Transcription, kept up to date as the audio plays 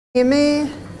Hear me?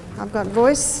 I've got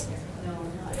voice.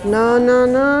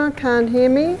 No, can't hear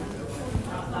me.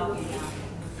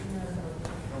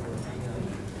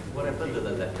 What happened to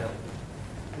the laptop?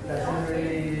 It doesn't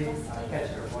really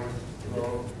catch your voice.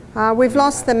 We've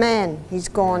lost the man. He's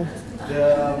gone.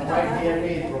 The mic hear me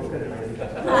is broken already.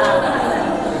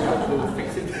 To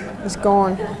fix it. He's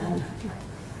gone.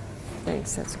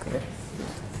 Thanks, that's good.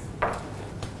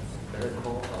 Better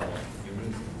call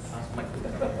humans. Ask Mike.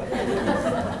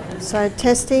 So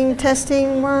testing,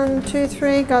 1, 2,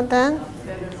 3, got that?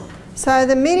 So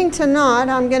the meeting tonight,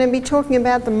 I'm going to be talking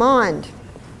about the mind.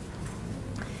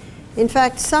 In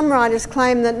fact, some writers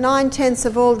claim that 9/10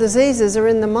 of all diseases are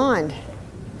in the mind.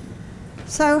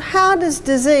 So how does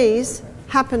disease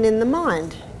happen in the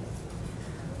mind?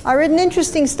 I read an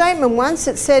interesting statement once.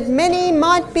 It said, many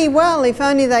might be well if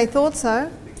only they thought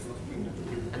so.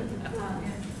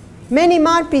 Many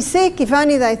might be sick if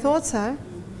only they thought so.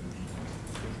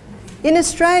 In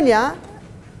Australia,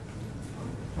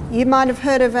 you might have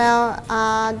heard of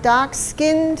our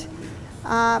dark-skinned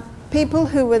people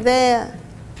who were there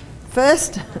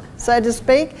first, so to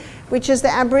speak, which is the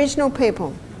Aboriginal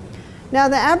people. Now,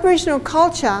 the Aboriginal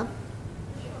culture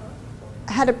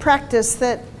had a practice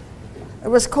that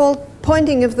was called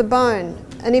pointing of the bone.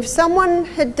 And if someone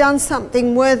had done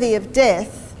something worthy of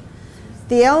death,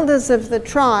 the elders of the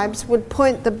tribes would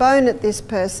point the bone at this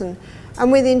person, and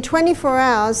within 24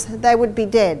 hours they would be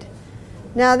dead.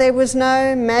 Now, there was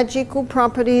no magical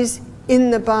properties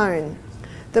in the bone.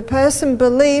 The person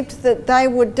believed that they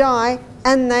would die,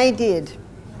 and they did.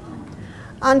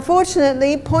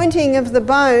 Unfortunately, pointing of the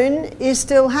bone is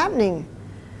still happening.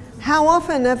 How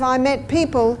often have I met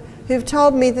people who've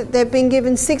told me that they've been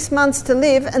given 6 months to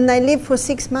live and they live for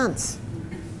 6 months?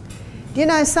 You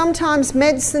know, sometimes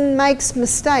medicine makes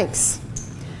mistakes.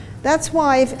 That's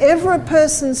why if ever a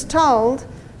person's told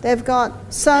they've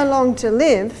got so long to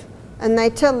live, and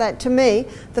they tell that to me,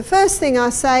 the first thing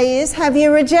I say is, have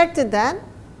you rejected that?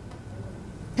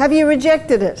 Have you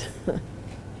rejected it?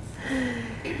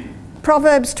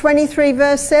 Proverbs 23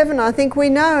 verse 7, I think we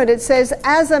know it. It says,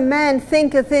 as a man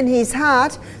thinketh in his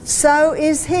heart, so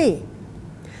is he.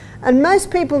 And most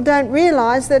people don't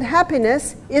realise that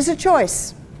happiness is a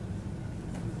choice.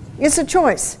 It's a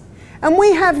choice. And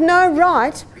we have no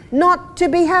right not to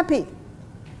be happy.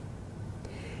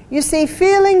 You see,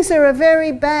 feelings are a very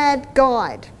bad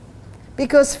guide,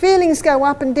 because feelings go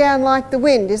up and down like the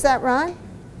wind. Is that right?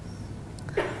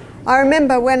 I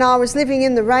remember when I was living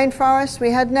in the rainforest,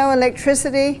 we had no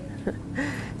electricity.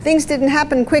 Things didn't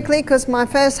happen quickly because my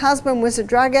first husband was a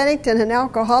drug addict and an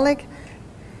alcoholic.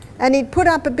 And he'd put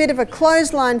up a bit of a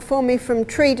clothesline for me from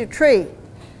tree to tree.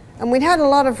 And we'd had a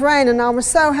lot of rain, and I was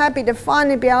so happy to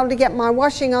finally be able to get my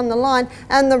washing on the line,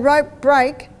 and the rope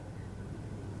broke,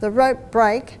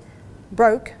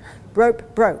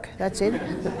 that's it.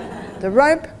 The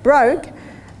rope broke,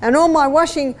 and all my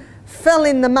washing fell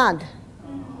in the mud.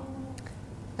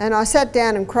 And I sat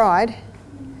down and cried,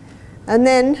 and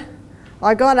then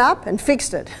I got up and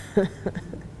fixed it.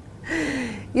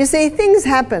 You see, things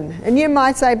happen, and you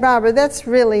might say, Barbara, that's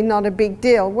really not a big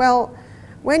deal. Well,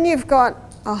 when you've got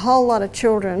a whole lot of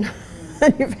children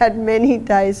and you've had many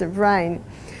days of rain,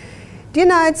 do you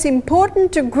know it's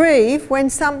important to grieve when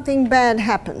something bad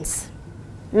happens?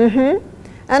 And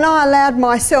I allowed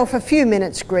myself a few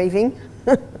minutes grieving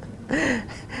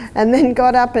and then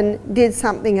got up and did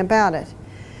something about it.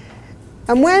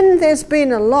 And when there's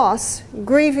been a loss,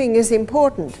 grieving is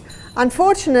important.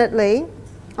 Unfortunately,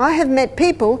 I have met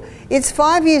people, it's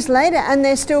 5 years later and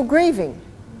they're still grieving.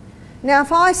 Now,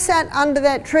 if I sat under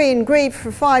that tree and grieved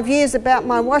for 5 years about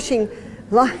my washing,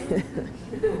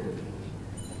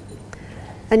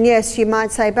 and yes, you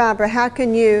might say, Barbara, how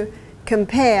can you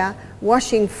compare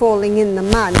washing falling in the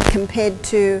mud compared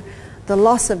to the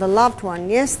loss of a loved one?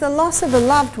 Yes, the loss of a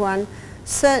loved one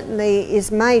certainly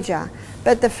is major.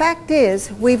 But the fact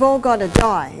is, we've all got to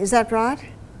die. Is that right?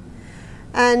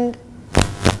 And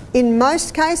in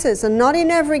most cases, and not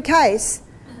in every case,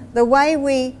 the way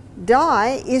we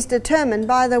die is determined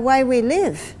by the way we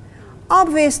live.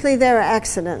 Obviously, there are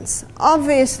accidents.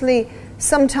 Obviously,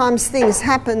 sometimes things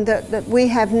happen that we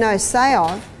have no say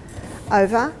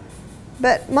over.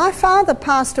 But my father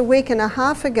passed a week and a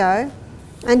half ago,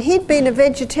 and he'd been a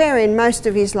vegetarian most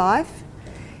of his life.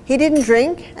 He didn't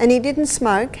drink and he didn't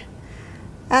smoke.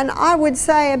 And I would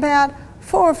say about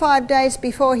 4 or 5 days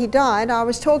before he died, I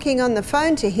was talking on the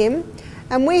phone to him,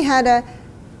 and we had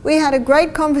a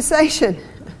great conversation.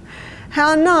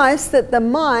 How nice that the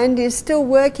mind is still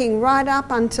working right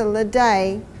up until the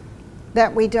day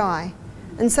that we die.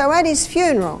 And so at his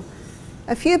funeral,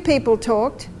 a few people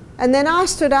talked, And then I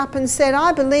stood up and said,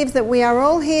 I believe that we are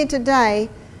all here today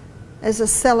as a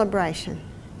celebration,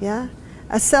 yeah?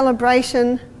 A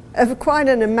celebration of quite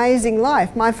an amazing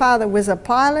life. My father was a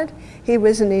pilot, he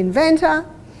was an inventor.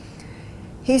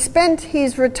 He spent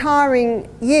his retiring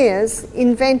years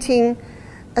inventing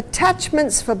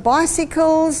attachments for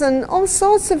bicycles and all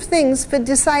sorts of things for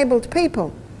disabled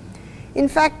people. In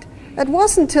fact, it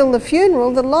wasn't until the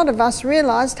funeral that a lot of us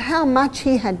realised how much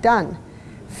he had done.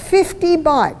 50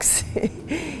 bikes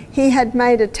he had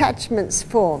made attachments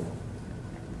for.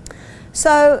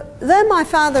 So, though my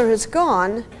father has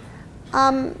gone,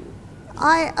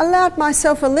 I allowed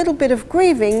myself a little bit of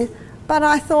grieving, but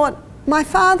I thought, my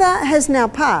father has now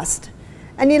passed,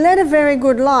 and he led a very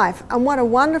good life, and what a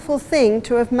wonderful thing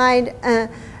to have made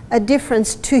a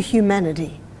difference to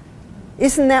humanity.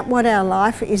 Isn't that what our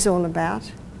life is all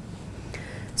about?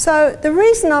 So the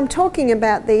reason I'm talking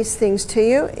about these things to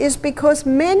you is because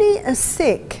many are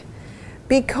sick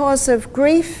because of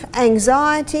grief,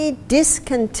 anxiety,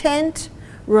 discontent,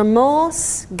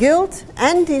 remorse, guilt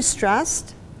and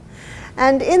distrust.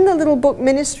 And in the little book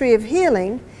Ministry of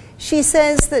Healing, she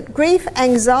says that grief,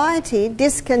 anxiety,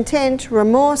 discontent,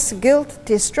 remorse, guilt,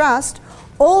 distrust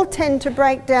all tend to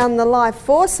break down the life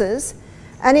forces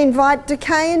and invite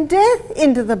decay and death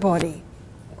into the body.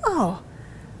 Oh,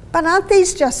 but aren't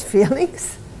these just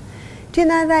feelings? Do you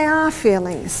know they are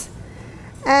feelings?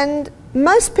 And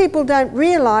most people don't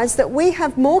realise that we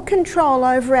have more control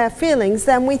over our feelings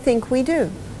than we think we do.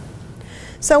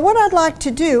 So what I'd like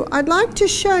to do, I'd like to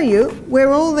show you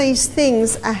where all these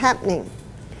things are happening.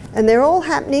 And they're all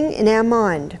happening in our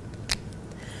mind.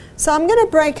 So I'm going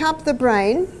to break up the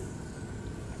brain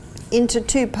into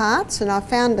two parts, and I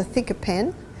found a thicker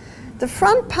pen. The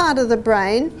front part of the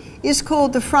brain is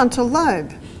called the frontal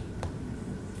lobe.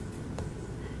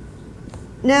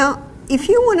 Now, if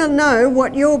you want to know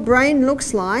what your brain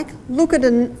looks like, look at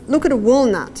a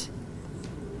walnut.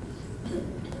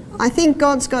 I think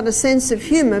God's got a sense of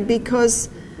humour because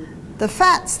the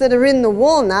fats that are in the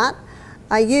walnut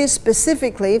are used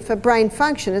specifically for brain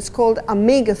function. It's called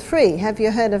omega-3. Have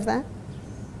you heard of that?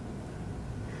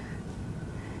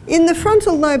 In the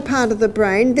frontal lobe part of the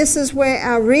brain, this is where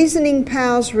our reasoning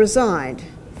powers reside.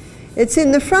 It's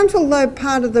in the frontal lobe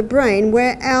part of the brain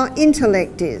where our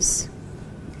intellect is.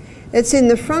 It's in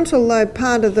the frontal lobe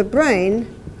part of the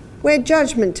brain where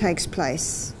judgment takes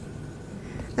place.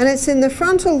 And it's in the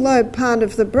frontal lobe part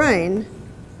of the brain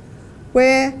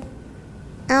where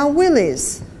our will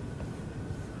is.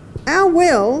 Our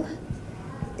will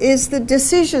is the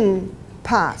decision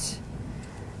part.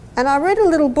 And I read a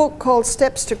little book called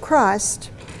Steps to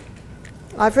Christ.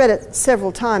 I've read it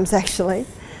several times actually.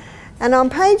 And on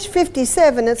page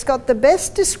 57 it's got the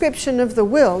best description of the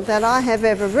will that I have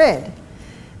ever read.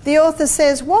 The author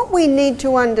says what we need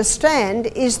to understand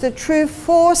is the true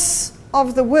force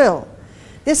of the will.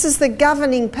 This is the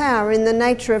governing power in the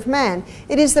nature of man.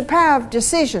 It is the power of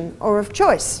decision or of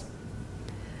choice.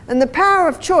 And the power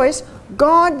of choice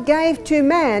God gave to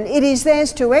man. It is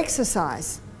theirs to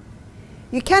exercise.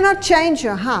 You cannot change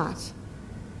your heart.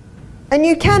 And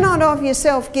you cannot of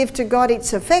yourself give to God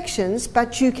its affections,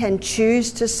 but you can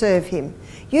choose to serve Him.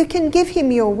 You can give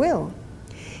Him your will.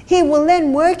 He will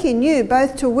then work in you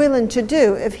both to will and to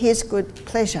do of His good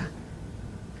pleasure.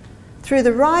 Through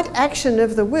the right action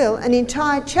of the will, an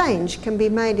entire change can be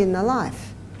made in the life.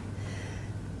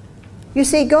 You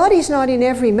see, God is not in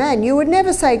every man. You would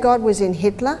never say God was in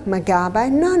Hitler, Mugabe.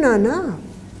 No, no, no.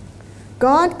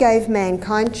 God gave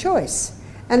mankind choice.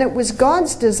 And it was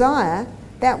God's desire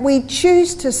that we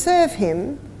choose to serve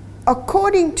Him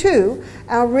according to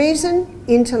our reason,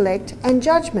 intellect and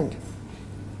judgment.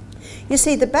 You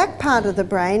see, the back part of the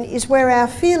brain is where our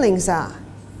feelings are.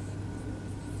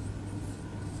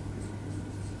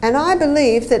 And I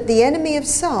believe that the enemy of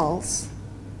souls,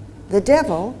 the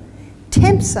devil,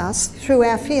 tempts us through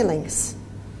our feelings.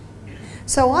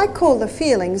 So I call the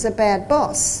feelings a bad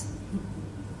boss.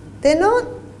 They're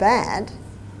not bad,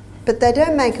 but they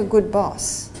don't make a good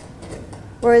boss.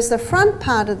 Whereas the front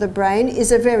part of the brain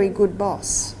is a very good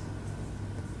boss.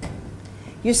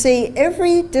 You see,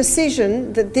 every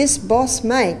decision that this boss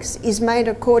makes is made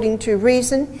according to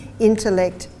reason,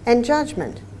 intellect and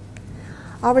judgment.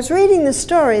 I was reading the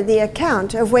story, the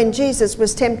account of when Jesus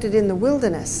was tempted in the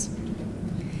wilderness.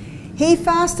 He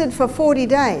fasted for 40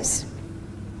 days.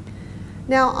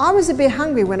 Now, I was a bit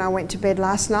hungry when I went to bed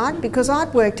last night because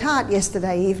I'd worked hard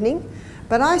yesterday evening,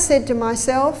 but I said to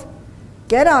myself,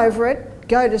 get over it,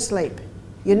 go to sleep.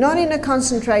 You're not in a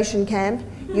concentration camp.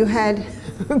 You had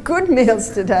good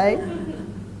meals today.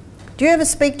 Do you ever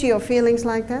speak to your feelings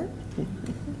like that?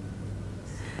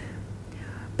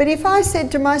 But if I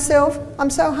said to myself, I'm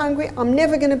so hungry, I'm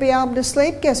never going to be able to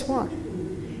sleep, guess what?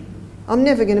 I'm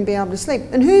never going to be able to sleep.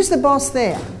 And who's the boss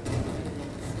there?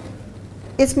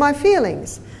 It's my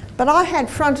feelings. But I had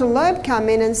frontal lobe come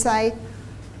in and say,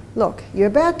 look, you're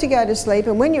about to go to sleep,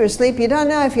 and when you're asleep, you don't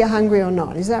know if you're hungry or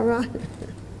not. Is that right?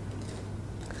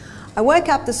 I woke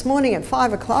up this morning at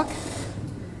 5 o'clock,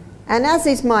 and as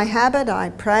is my habit, I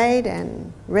prayed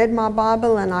and read my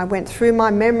Bible, and I went through my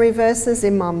memory verses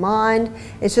in my mind.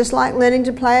 It's just like learning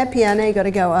to play a piano. You've got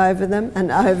to go over them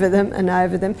and over them and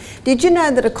over them. Did you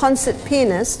know that a concert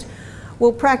pianist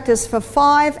will practice for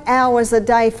 5 hours a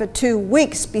day for 2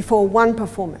 weeks before one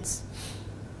performance?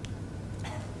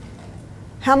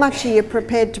 How much are you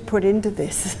prepared to put into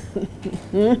this?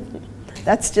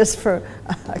 That's just for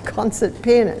a concert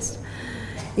pianist.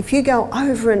 If you go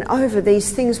over and over,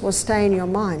 these things will stay in your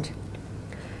mind.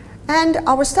 And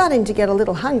I was starting to get a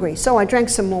little hungry, so I drank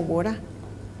some more water.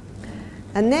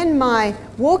 And then my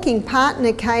walking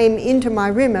partner came into my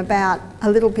room about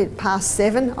a little bit past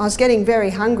 7. I was getting very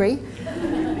hungry.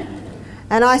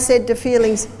 And I said to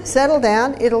Feelings, settle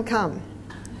down, it'll come.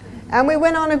 And we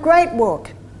went on a great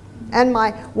walk. And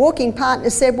my walking partner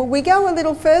said, will we go a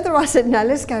little further? I said, no,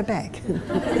 let's go back.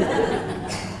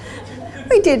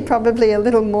 We did probably a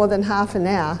little more than half an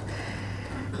hour.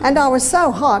 And I was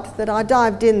so hot that I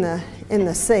dived in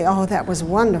the sea. Oh, that was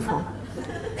wonderful.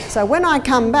 So when I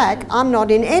come back, I'm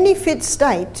not in any fit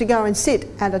state to go and sit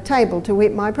at a table to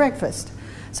eat my breakfast.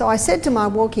 So I said to my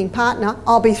walking partner,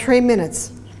 I'll be 3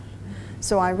 minutes.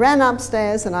 So I ran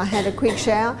upstairs and I had a quick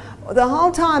shower. The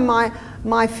whole time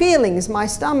my feelings, my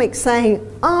stomach saying,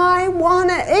 I want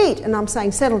to eat. And I'm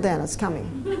saying, settle down, it's coming.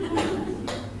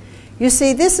 You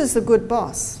see, this is the good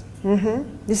boss.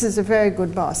 This is a very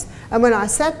good boss. And when I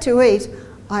sat to eat,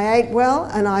 I ate well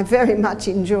and I very much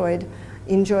enjoyed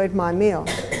my meal.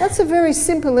 That's a very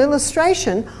simple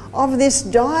illustration of this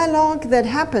dialogue that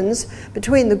happens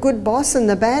between the good boss and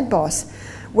the bad boss.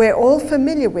 We're all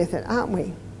familiar with it, aren't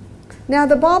we? Now,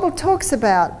 the Bible talks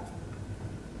about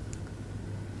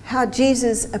how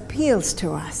Jesus appeals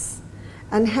to us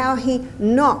and how he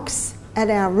knocks at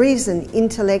our reason,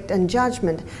 intellect and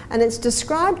judgment. And it's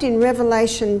described in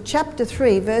Revelation chapter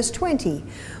 3, verse 20,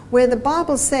 where the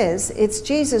Bible says, it's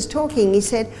Jesus talking, he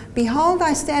said, behold,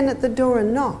 I stand at the door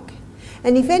and knock.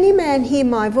 And if any man hear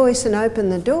my voice and open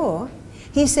the door,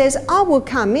 he says, I will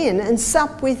come in and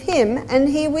sup with him and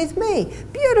he with me.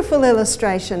 Beautiful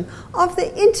illustration of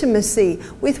the intimacy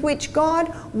with which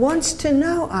God wants to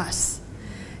know us.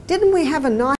 Didn't we have a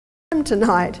nice time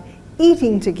tonight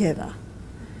eating together?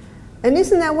 And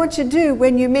isn't that what you do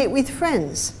when you meet with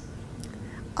friends?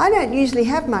 I don't usually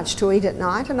have much to eat at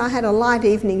night, and I had a light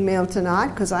evening meal tonight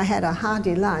because I had a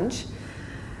hearty lunch.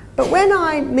 But when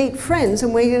I meet friends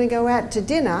and we're going to go out to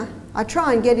dinner, I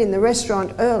try and get in the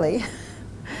restaurant early.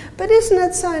 But isn't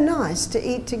it so nice to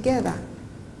eat together?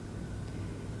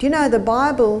 Do you know the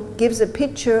Bible gives a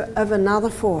picture of another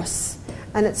force,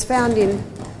 and it's found in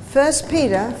 1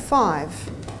 Peter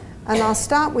 5, and I'll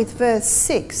start with verse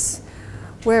 6,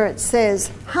 where it says,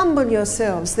 humble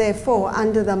yourselves, therefore,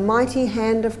 under the mighty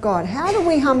hand of God. How do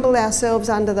we humble ourselves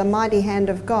under the mighty hand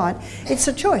of God? It's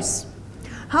a choice.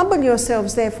 Humble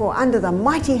yourselves, therefore, under the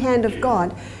mighty hand of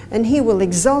God, and he will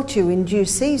exalt you in due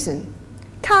season,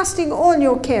 casting all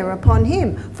your care upon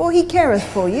him, for he careth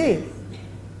for you.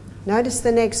 Notice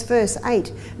the next verse,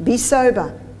 8. Be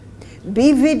sober,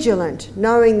 be vigilant,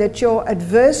 knowing that your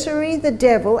adversary, the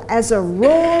devil, as a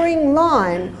roaring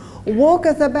lion,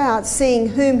 walketh about, seeing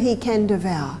whom he can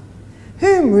devour.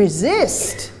 Whom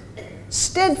resist,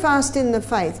 steadfast in the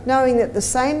faith, knowing that the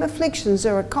same afflictions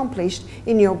are accomplished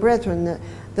in your brethren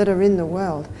that are in the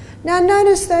world. Now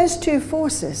notice those two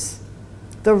forces.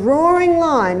 The roaring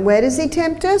lion, where does he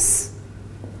tempt us?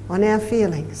 On our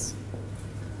feelings.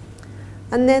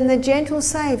 And then the gentle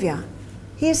Saviour.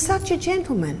 He is such a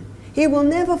gentleman. He will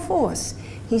never force.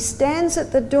 He stands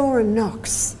at the door and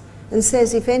knocks and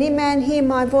says, if any man hear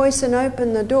my voice and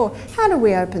open the door. How do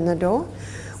we open the door?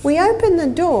 We open the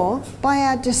door by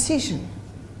our decision.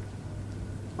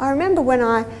 I remember when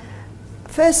I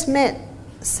first met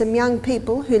some young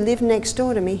people who lived next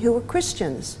door to me who were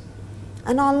Christians.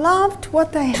 And I loved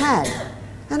what they had.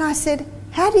 And I said,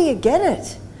 how do you get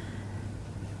it?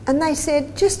 And they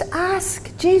said, just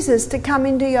ask Jesus to come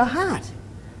into your heart.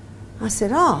 I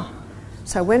said, oh.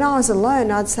 So when I was alone,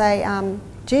 I'd say,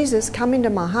 Jesus, come into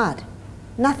my heart.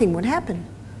 Nothing would happen.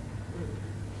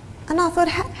 And I thought,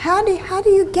 how do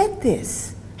you get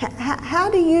this? How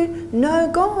do you know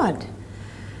God?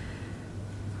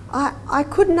 I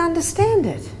couldn't understand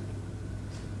it.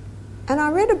 And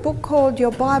I read a book called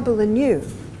Your Bible Anew,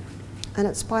 and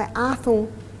it's by Arthur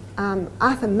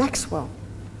Arthur Maxwell.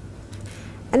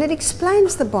 And it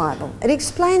explains the Bible. It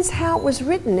explains how it was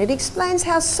written. It explains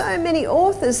how so many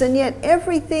authors and yet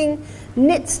everything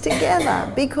knits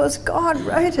together because God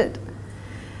wrote it.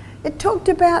 It talked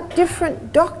about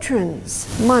different doctrines.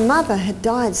 My mother had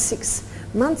died 6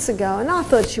 months ago and I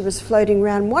thought she was floating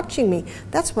around watching me.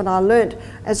 That's what I learnt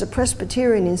as a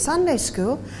Presbyterian in Sunday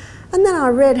school. And then I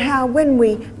read how when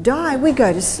we die, we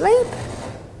go to sleep.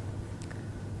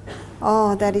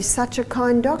 Oh, that is such a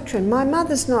kind doctrine. My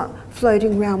mother's not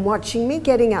floating around watching me,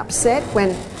 getting upset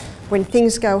when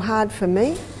things go hard for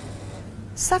me.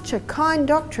 Such a kind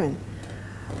doctrine.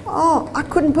 Oh, I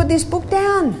couldn't put this book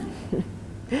down.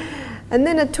 And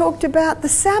then it talked about the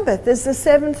Sabbath as the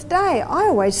seventh day. I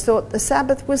always thought the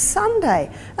Sabbath was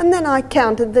Sunday. And then I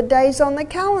counted the days on the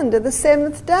calendar, the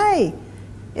seventh day.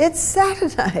 It's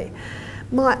Saturday.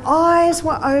 My eyes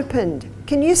were opened.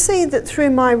 Can you see that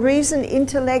through my reason,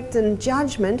 intellect and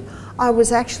judgment, I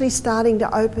was actually starting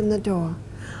to open the door?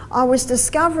 I was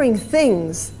discovering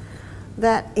things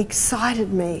that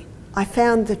excited me. I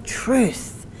found the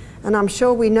truth. And I'm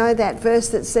sure we know that verse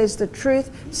that says the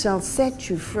truth shall set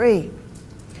you free.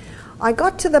 I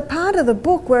got to the part of the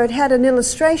book where it had an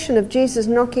illustration of Jesus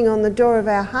knocking on the door of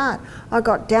our heart. I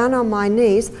got down on my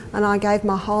knees and I gave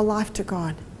my whole life to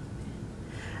God.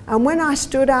 And when I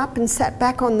stood up and sat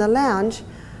back on the lounge,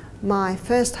 my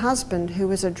first husband, who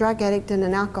was a drug addict and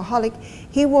an alcoholic,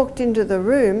 he walked into the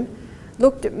room,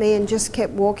 looked at me and just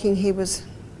kept walking. He was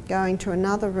going to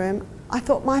another room. I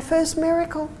thought, my first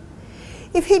miracle.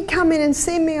 If he'd come in and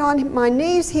seen me on my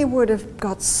knees, he would have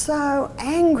got so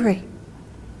angry.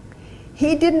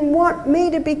 He didn't want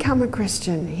me to become a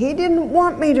Christian. He didn't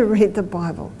want me to read the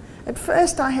Bible. At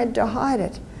first I had to hide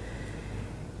it.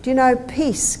 Do you know,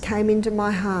 peace came into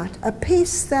my heart, a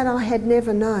peace that I had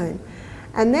never known.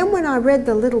 And then when I read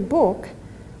the little book,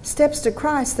 Steps to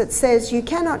Christ, that says you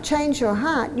cannot change your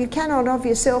heart, you cannot of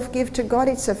yourself give to God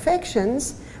its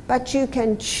affections, but you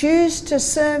can choose to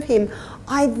serve him,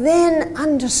 I then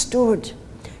understood.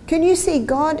 Can you see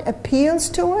God appeals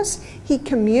to us? He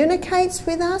communicates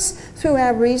with us through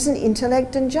our reason,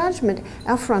 intellect and judgment,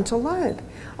 our frontal lobe.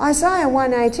 Isaiah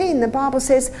 1:18, the Bible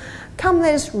says, come,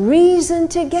 let us reason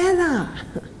together.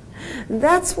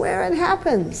 That's where it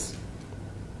happens.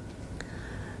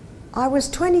 I was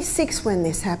 26 when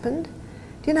this happened.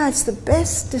 Do you know, it's the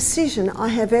best decision I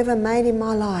have ever made in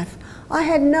my life. I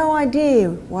had no idea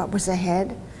what was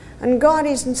ahead. And God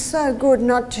isn't so good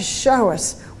not to show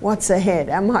us what's ahead,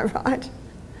 am I right?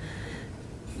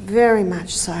 Very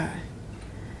much so.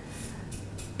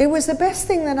 It was the best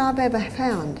thing that I've ever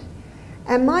found.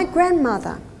 And my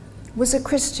grandmother was a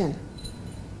Christian.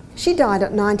 She died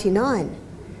at 99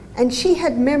 and she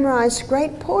had memorized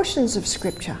great portions of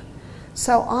Scripture.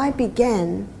 So I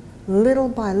began little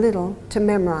by little to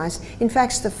memorize. In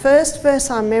fact, the first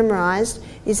verse I memorized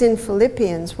is in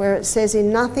Philippians, where it says,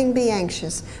 in nothing be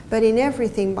anxious, but in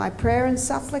everything by prayer and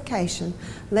supplication,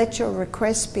 let your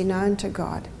requests be known to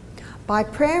God. By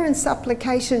prayer and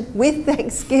supplication with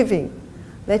thanksgiving,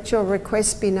 let your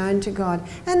requests be known to God.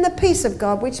 And the peace of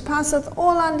God, which passeth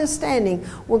all understanding,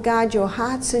 will guard your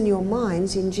hearts and your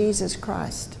minds in Jesus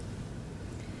Christ.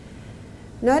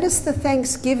 Notice the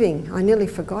thanksgiving. I nearly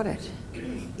forgot it.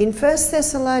 In 1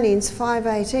 Thessalonians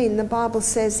 5:18, the Bible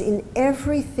says, in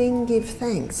everything give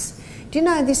thanks. Do you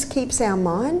know this keeps our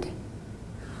mind?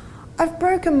 I've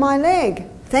broken my leg.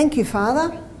 Thank you,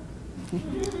 Father.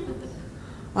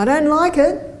 I don't like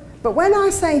it. But when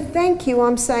I say thank you,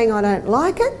 I'm saying I don't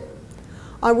like it.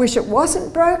 I wish it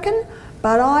wasn't broken,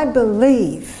 but I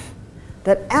believe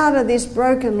that out of this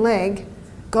broken leg,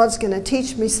 God's going to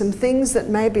teach me some things that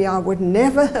maybe I would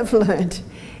never have learned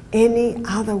any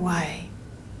other way.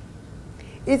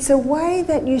 It's a way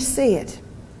that you see it.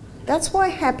 That's why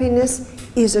happiness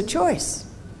is a choice.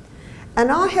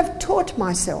 And I have taught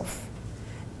myself,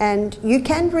 and you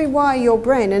can rewire your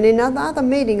brain, and in another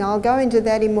meeting I'll go into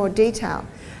that in more detail.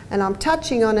 And I'm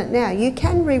touching on it now. You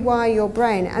can rewire your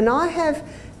brain. And I have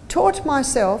taught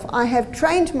myself, I have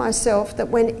trained myself that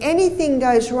when anything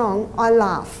goes wrong, I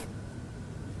laugh.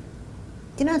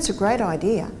 You know, it's a great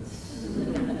idea.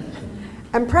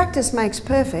 And practice makes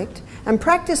perfect, and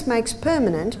practice makes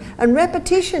permanent, and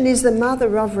repetition is the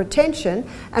mother of retention,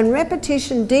 and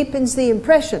repetition deepens the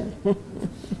impression.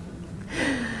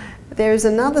 There is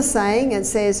another saying, it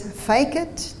says, fake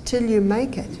it till you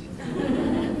make it.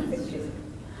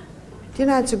 Do you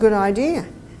know, it's a good idea.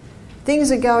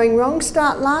 Things are going wrong,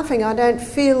 start laughing. I don't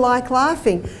feel like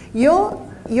laughing. Your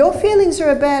feelings are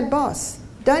a bad boss.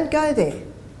 Don't go there.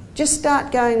 Just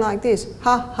start going like this.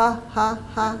 Ha, ha, ha,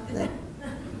 ha.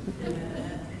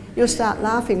 You'll start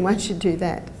laughing once you do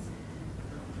that.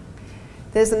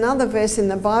 There's another verse in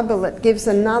the Bible that gives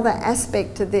another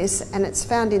aspect to this, and it's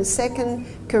found in 2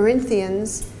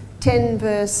 Corinthians 10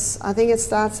 verse, I think it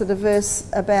starts at a verse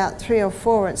about 3 or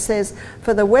 4. It says,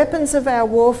 "For the weapons of our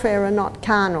warfare are not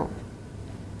carnal,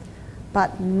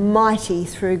 but mighty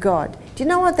through God." Do you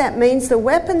know what that means? The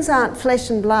weapons aren't flesh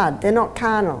and blood, they're not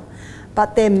carnal,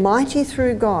 but they're mighty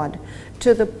through God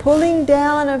to the pulling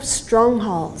down of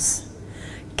strongholds,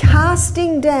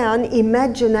 casting down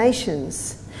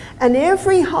imaginations, and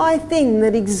every high thing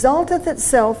that exalteth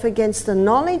itself against the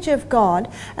knowledge of God,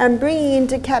 and bringing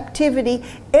into captivity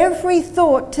every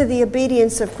thought to the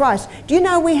obedience of Christ. Do you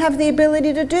know we have the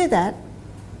ability to do that?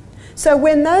 So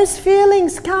when those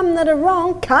feelings come that are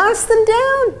wrong, cast them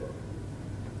down.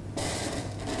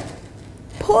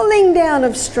 Pulling down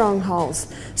of strongholds.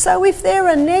 So if there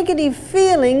are negative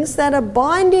feelings that are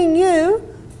binding you,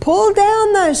 pull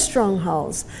down those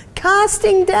strongholds,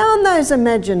 casting down those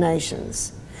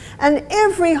imaginations, and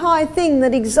every high thing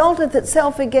that exalteth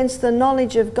itself against the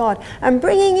knowledge of God, and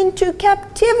bringing into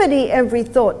captivity every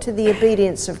thought to the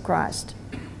obedience of Christ.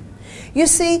 You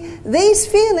see, these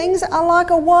feelings are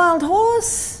like a wild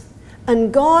horse,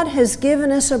 and God has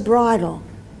given us a bridle.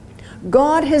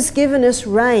 God has given us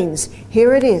reins.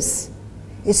 Here it is.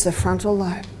 It's the frontal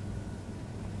lobe.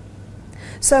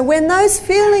 So when those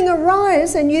feelings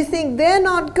arise and you think they're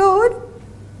not good,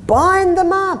 bind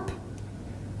them up.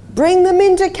 Bring them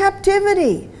into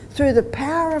captivity through the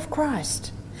power of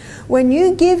Christ. When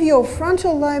you give your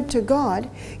frontal lobe to God,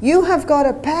 you have got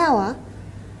a power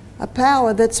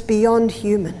that's beyond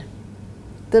human,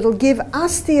 that'll give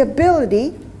us the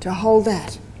ability to hold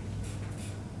that.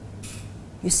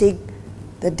 You see,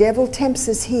 the devil tempts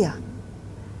us here.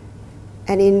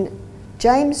 And in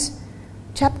James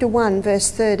chapter 1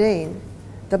 verse 13,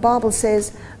 the Bible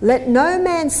says, "Let no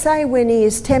man say when he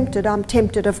is tempted, I'm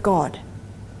tempted of God."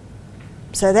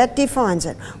 So that defines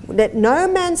it. Let no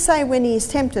man say when he is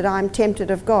tempted, I am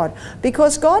tempted of God.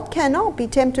 Because God cannot be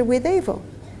tempted with evil.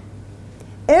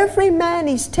 Every man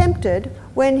is tempted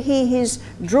when he is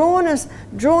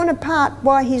drawn apart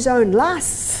by his own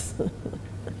lusts.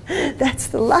 That's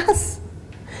the lust.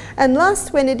 And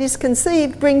lust, when it is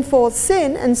conceived, brings forth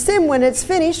sin, and sin, when it's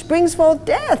finished, brings forth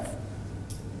death.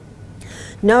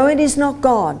 No, it is not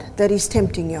God that is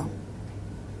tempting you.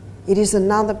 It is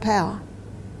another power.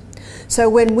 So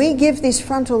when we give this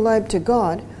frontal lobe to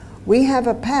God, we have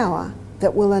a power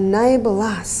that will enable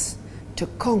us to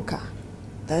conquer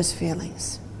those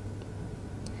feelings.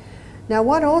 Now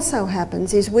what also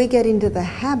happens is we get into the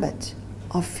habit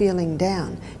of feeling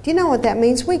down. Do you know what that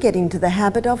means? We get into the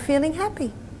habit of feeling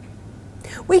happy.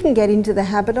 We can get into the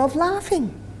habit of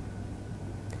laughing.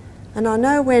 And I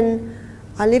know when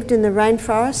I lived in the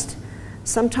rainforest,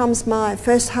 sometimes my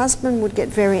first husband would get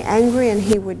very angry and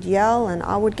he would yell, and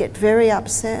I would get very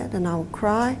upset and I would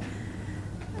cry.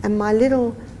 And my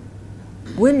little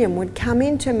William would come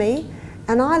into me,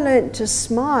 and I learnt to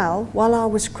smile while I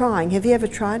was crying. Have you ever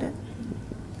tried it?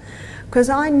 Because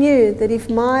I knew that if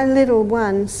my little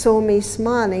one saw me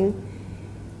smiling,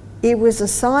 it was a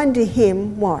sign to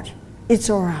him, what? It's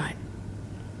all right.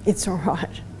 It's all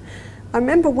right. I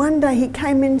remember one day he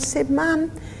came in and said,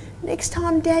 "Mum, next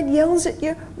time Dad yells at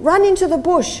you, run into the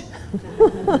bush."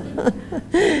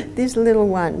 This little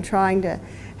one trying to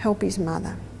help his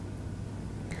mother.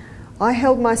 I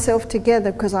held myself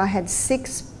together because I had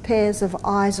 6 pairs of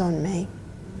eyes on me.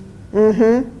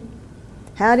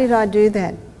 How did I do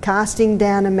that? Casting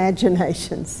down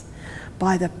imaginations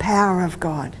by the power of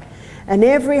God. And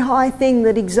every high thing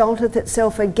that exalteth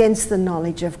itself against the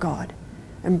knowledge of God,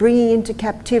 and bringing into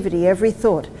captivity every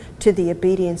thought to the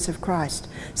obedience of Christ.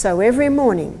 So every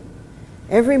morning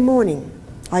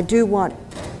I do what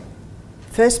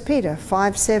 1 Peter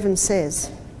 5:7 says.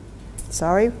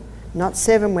 Sorry, not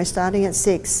 7, we're starting at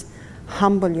 6.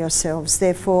 "Humble yourselves,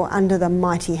 therefore, under the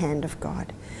mighty hand of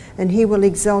God, and he will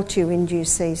exalt you in due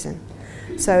season."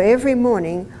 So every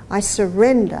morning I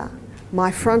surrender my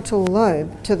frontal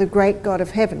lobe to the great God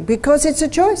of heaven, because it's a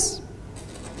choice.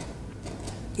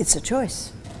 It's a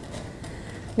choice.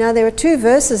 Now there are 2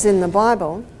 verses in the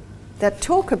Bible that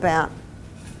talk about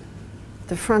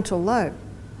the frontal lobe.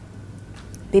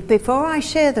 But before I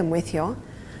share them with you,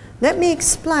 let me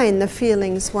explain the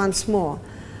feelings once more.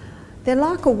 They're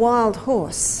like a wild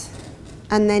horse,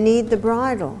 and they need the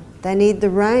bridle, they need the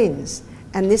reins,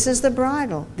 and this is the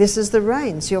bridle, this is the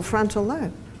reins, your frontal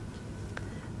lobe.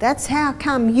 That's how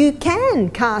come you can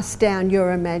cast down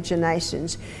your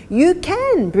imaginations. You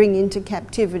can bring into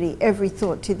captivity every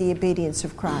thought to the obedience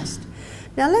of Christ.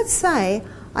 Now let's say,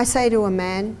 I say to a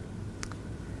man,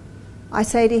 I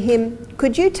say to him,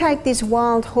 "Could you take this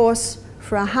wild horse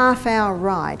for a half-hour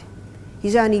ride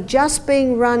He's only just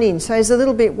being run in, so he's a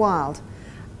little bit wild.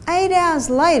 8 hours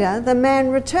later, the man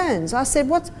returns. I said,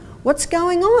 what's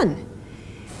going on?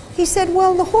 He said,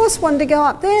 well, the horse wanted to go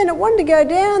up there and it wanted to go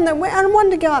down and it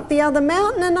wanted to go up the other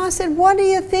mountain. And I said, what do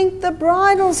you think the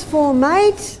bridle's for,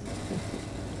 mate?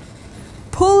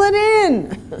 Pull it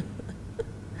in.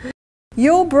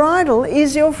 Your bridle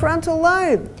is your frontal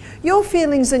lobe. Your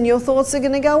feelings and your thoughts are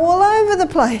going to go all over the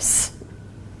place.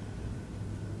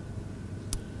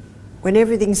 When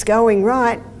everything's going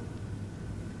right,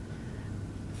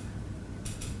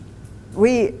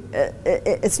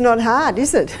 it's not hard,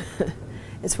 is it?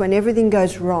 It's when everything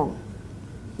goes wrong.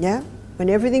 Yeah? When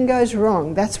everything goes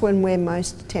wrong, that's when we're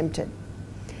most tempted.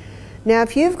 Now,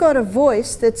 if you've got a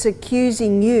voice that's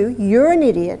accusing you, you're an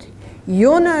idiot,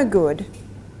 you're no good,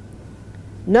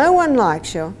 no one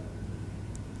likes you,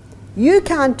 you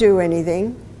can't do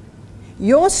anything,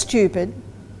 you're stupid.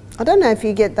 I don't know if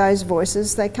you get those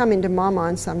voices, they come into my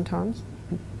mind sometimes.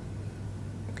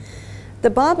 The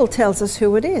Bible tells us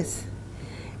who it is.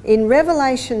 In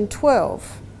Revelation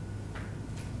 12,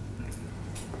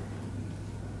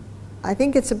 I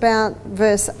think it's about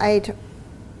verse 8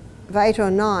 or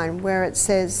 9, where it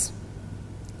says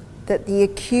that the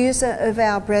accuser of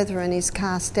our brethren is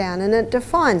cast down, and it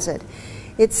defines it.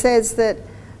 It says that,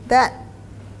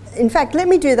 in fact, let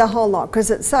me do the whole lot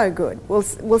because it's so good.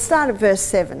 We'll start at verse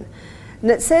 7.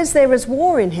 And it says there was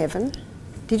war in heaven.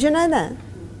 Did you know that?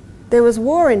 There was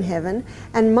war in heaven,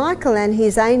 and Michael and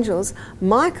his angels,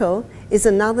 Michael is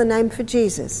another name for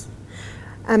Jesus.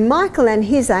 And Michael and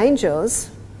his angels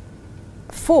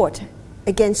fought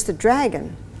against the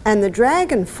dragon, and the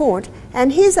dragon fought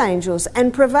and his angels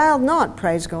and prevailed not,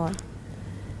 praise God.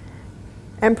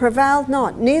 And prevailed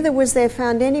not, neither was there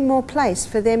found any more place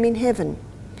for them in heaven.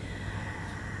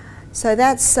 So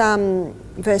that's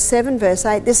verse 7, verse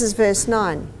 8, this is verse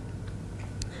 9.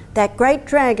 That great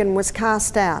dragon was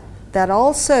cast out, that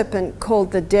old serpent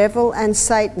called the devil and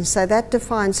Satan, so that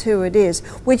defines who it is,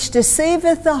 which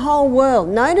deceiveth the whole world.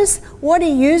 Notice what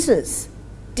he uses.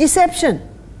 Deception.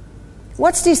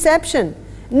 What's deception?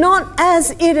 Not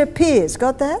as it appears.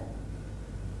 Got that?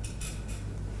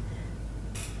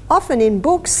 Often in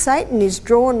books, Satan is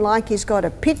drawn like he's got a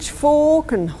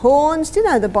pitchfork and horns. Do you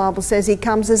know the Bible says he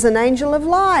comes as an angel of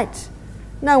light?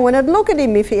 No one would look at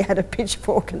him if he had a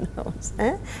pitchfork and horns.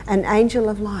 Eh? An angel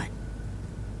of light.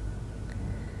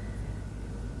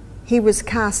 He was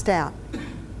cast out.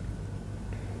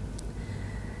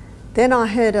 Then I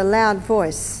heard a loud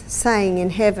voice saying in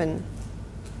heaven,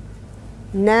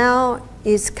 now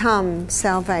is come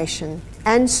salvation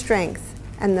and strength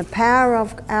and the power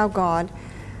of our God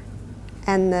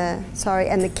and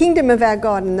the kingdom of our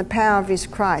God and the power of his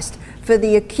Christ. For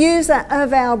the accuser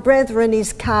of our brethren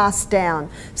is cast down.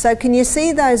 So can you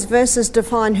see those verses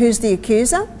define who's the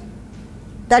accuser?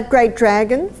 That great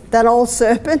dragon, that old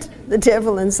serpent, the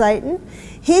devil and Satan.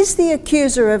 He's the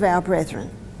accuser of our brethren.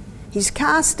 He's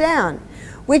cast down,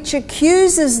 which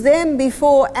accuses them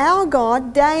before our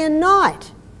God day and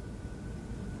night.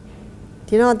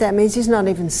 Do you know what that means? He's not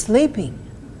even sleeping.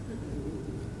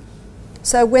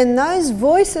 So when those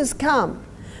voices come,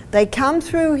 they come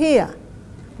through here.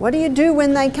 What do you do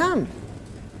when they come?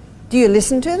 Do you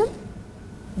listen to them?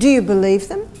 Do you believe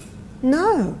them?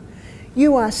 No.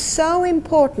 You are so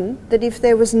important that if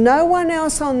there was no one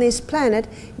else on this planet,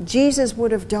 Jesus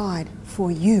would have died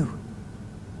for you.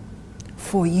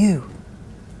 For you.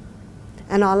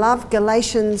 And I love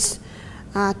Galatians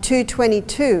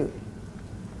 2:22.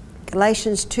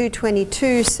 Galatians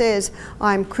 2:22 says,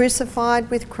 I am crucified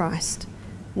with Christ.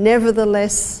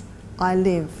 Nevertheless, I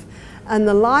live. And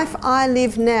the life I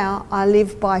live now, I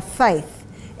live by faith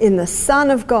in the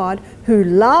Son of God who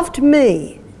loved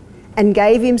me and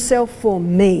gave himself for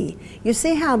me. You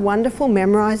see how wonderful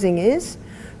memorizing is?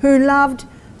 Who loved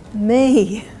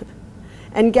me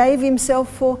and gave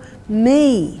himself for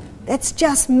me. That's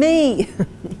just me.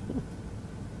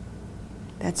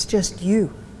 That's just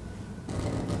you.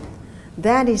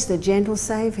 That is the gentle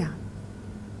Saviour.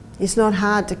 It's not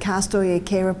hard to cast all your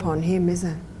care upon him, is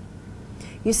it?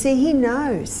 You see, he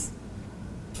knows.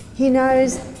 He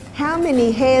knows how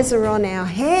many hairs are on our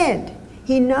head.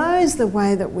 He knows the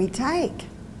way that we take.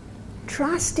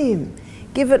 Trust him.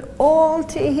 Give it all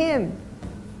to him.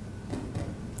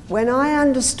 When I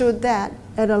understood that,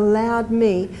 it allowed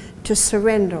me to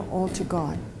surrender all to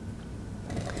God.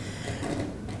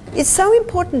 It's so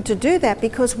important to do that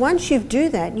because once you do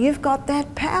that, you've got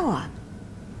that power.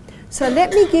 So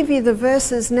let me give you the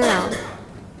verses now.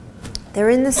 They're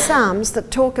in the Psalms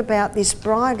that talk about this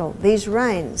bridle, these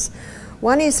reins.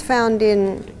 One is found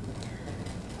in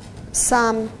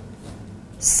Psalm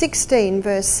 16,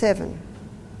 verse 7.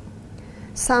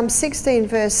 Psalm 16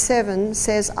 verse 7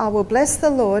 says, I will bless the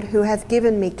Lord who hath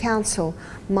given me counsel.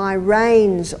 My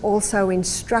reins also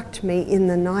instruct me in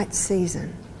the night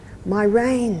season. My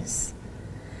reins.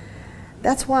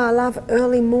 That's why I love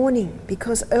early morning,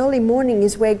 because early morning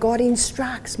is where God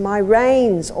instructs. My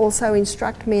reins also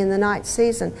instruct me in the night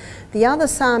season. The other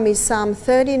psalm is Psalm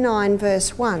 39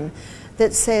 verse 1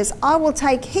 that says, I will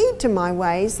take heed to my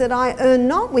ways that I err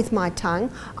not with my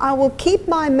tongue. I will keep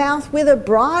my mouth with a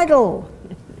bridle.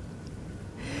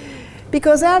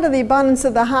 Because out of the abundance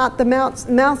of the heart, the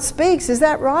mouth speaks. Is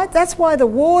that right? That's why the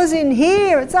war's in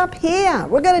here. It's up here.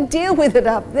 We're going to deal with it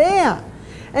up there.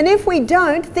 And if we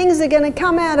don't, things are going to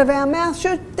come out of our mouth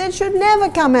that should never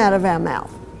come out of our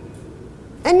mouth.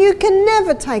 And you can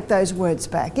never take those words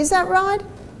back. Is that right?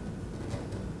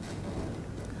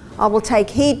 I will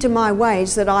take heed to my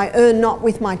ways that I err not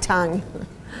with my tongue.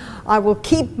 I will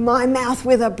keep my mouth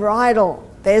with a bridle.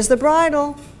 There's the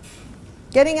bridle.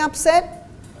 Getting upset?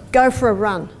 Go for a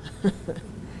run.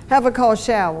 Have a cold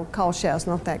shower. Well, cold shower's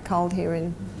not that cold here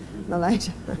in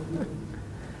Malaysia.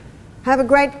 Have a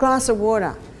great glass of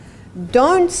water.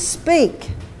 Don't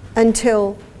speak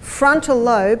until frontal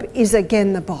lobe is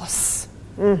again the boss.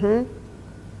 Do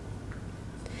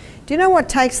you know what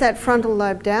takes that frontal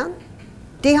lobe down?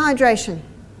 Dehydration.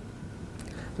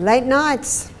 Late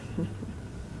nights.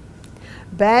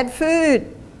 Bad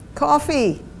food.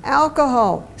 Coffee.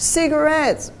 Alcohol.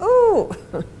 Cigarettes. Ooh.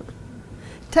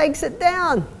 Takes it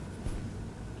down.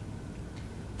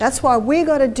 That's why we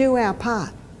got to do our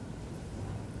part.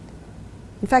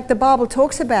 In fact, the Bible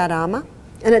talks about armour,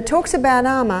 and it talks about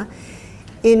armour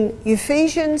in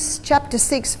Ephesians chapter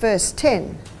 6 verse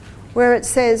 10, where it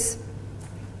says,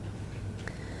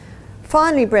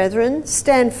 finally, brethren,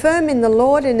 stand firm in the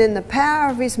Lord and in the power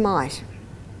of his might.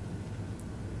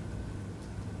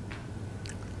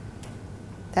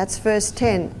 That's verse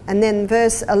 10. And then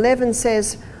verse 11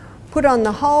 says, put on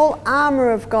the whole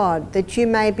armour of God, that you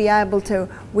may be able to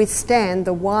withstand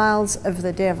the wiles of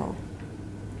the devil.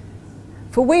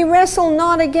 For we wrestle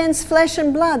not against flesh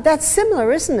and blood. That's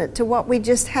similar, isn't it, to what we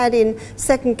just had in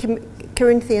 2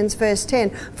 Corinthians verse 10.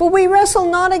 For we wrestle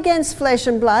not against flesh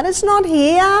and blood. It's not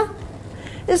here.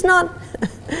 It's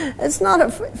not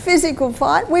a physical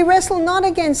fight. We wrestle not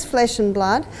against flesh and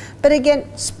blood, but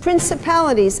against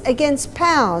principalities, against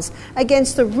powers,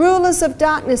 against the rulers of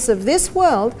darkness of this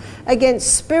world,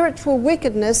 against spiritual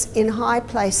wickedness in high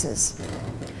places.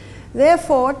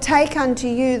 Therefore, take unto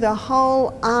you the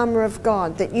whole armour of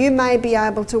God, that you may be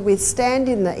able to withstand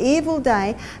in the evil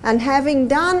day, and having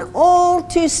done all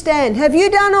to stand. Have you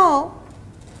done all?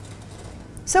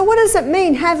 So what does it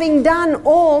mean, having done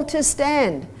all to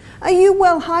stand? Are you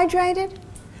well hydrated?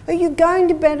 Are you going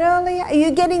to bed early? Are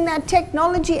you getting that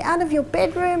technology out of your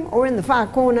bedroom or in the far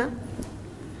corner?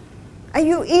 Are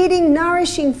you eating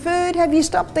nourishing food? Have you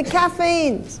stopped the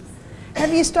caffeines?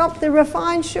 Have you stopped the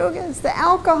refined sugars, the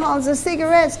alcohols, the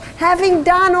cigarettes? Having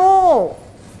done all.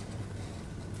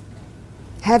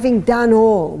 Having done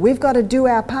all. We've got to do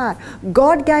our part.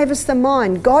 God gave us the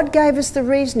mind. God gave us the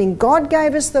reasoning. God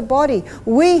gave us the body.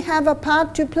 We have a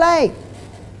part to play.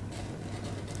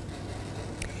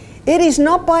 It is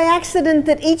not by accident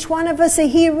that each one of us are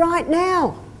here right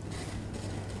now.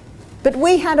 But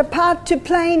we had a part to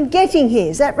play in getting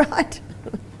here. Is that right?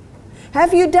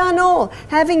 Have you done all?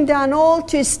 Having done all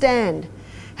to stand.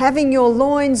 Having your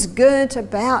loins girt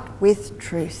about with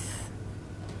truth.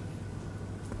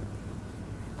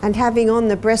 And having on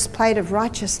the breastplate of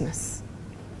righteousness.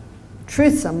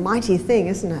 Truth's a mighty thing,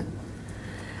 isn't it?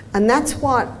 And that's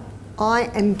what I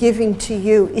am giving to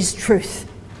you, is truth.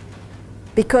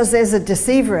 Because there's a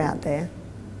deceiver out there.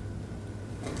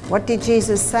 What did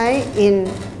Jesus say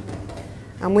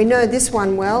and we know this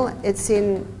one well, it's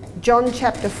in John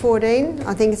chapter 14,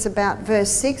 I think it's about verse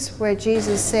 6, where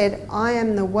Jesus said, I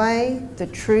am the way, the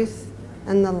truth,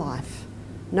 and the life.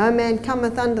 No man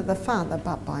cometh unto the Father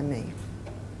but by me.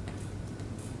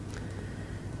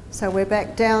 So we're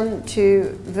back down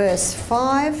to verse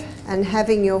 5, and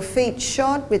having your feet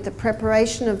shod with the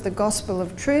preparation of the gospel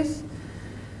of truth.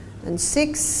 And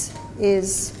 6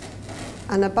 is,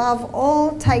 and above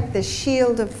all, take the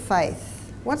shield of faith.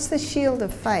 What's the shield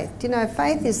of faith? Do you know,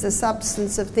 faith is the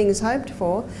substance of things hoped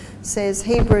for, says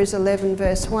Hebrews 11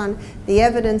 verse 1, the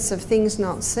evidence of things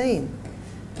not seen.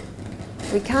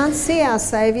 We can't see our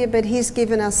Saviour, but he's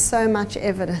given us so much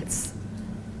evidence.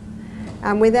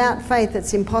 And without faith,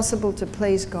 it's impossible to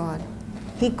please God.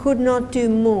 He could not do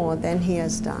more than he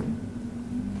has done.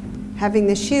 Having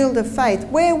the shield of faith,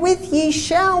 wherewith ye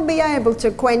shall be able to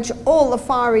quench all the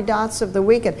fiery darts of the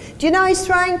wicked. Do you know he's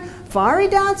throwing fiery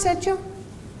darts at you?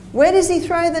 Where does he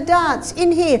throw the darts?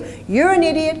 In here. You're an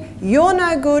idiot. You're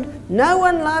no good. No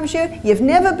one loves you. You've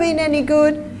never been any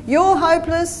good. You're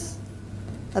hopeless.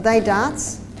 Are they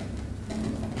darts?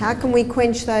 How can we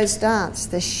quench those darts?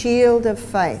 The shield of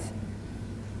faith.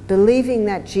 Believing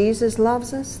that Jesus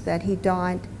loves us, that he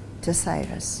died to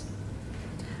save us.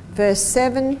 Verse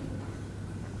 7,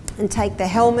 and take the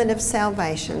helmet of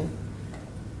salvation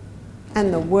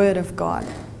and the word of God,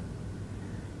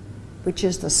 which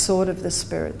is the sword of the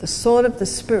Spirit. The sword of the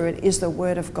Spirit is the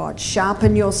word of God.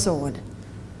 Sharpen your sword.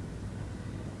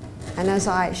 And as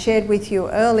I shared with you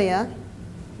earlier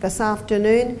this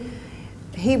afternoon,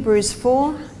 Hebrews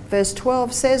 4 verse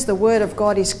 12 says the word of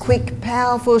God is quick,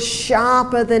 powerful,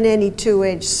 sharper than any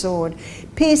two-edged sword,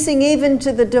 piercing even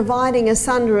to the dividing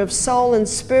asunder of soul and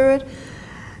spirit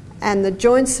and the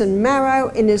joints and marrow,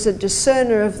 and is a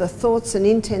discerner of the thoughts and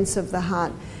intents of the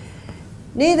heart.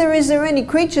 Neither is there any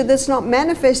creature that's not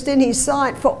manifest in his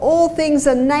sight, for all things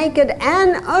are naked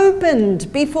and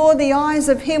opened before the eyes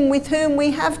of him with whom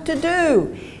we have to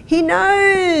do. He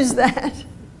knows that.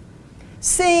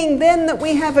 Seeing then that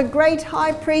we have a great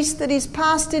high priest that is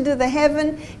passed into the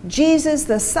heaven, Jesus,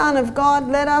 the Son of God,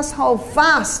 let us hold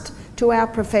fast to our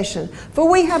profession. For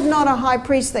we have not a high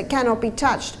priest that cannot be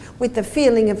touched with the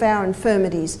feeling of our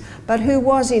infirmities, but who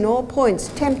was in all points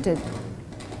tempted,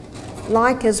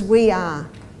 like as we are,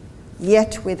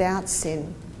 yet without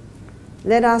sin.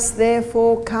 Let us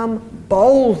therefore come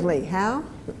boldly, how?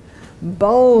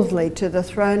 Boldly to the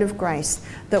throne of grace,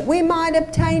 that we might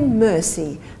obtain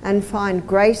mercy and find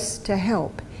grace to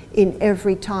help in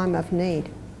every time of need.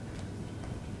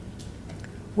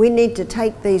 We need to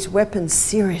take these weapons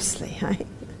seriously. Eh?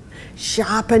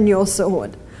 Sharpen your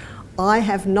sword. I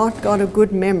have not got a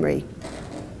good memory.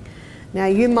 Now,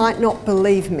 you might not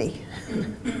believe me,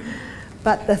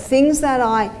 but the things that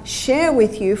I share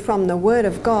with you from the Word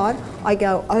of God, I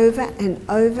go over and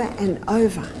over and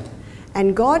over.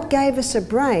 And God gave us a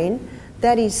brain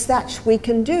that is such we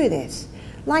can do this.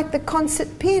 Like the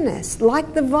concert pianist,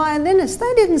 like the violinist.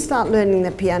 They didn't start learning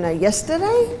the piano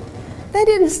yesterday. They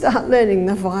didn't start learning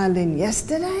the violin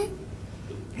yesterday.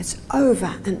 It's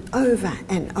over and over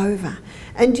and over.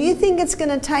 And do you think it's going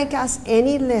to take us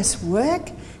any less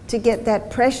work to get that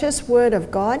precious Word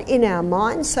of God in our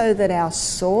minds so that our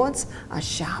swords are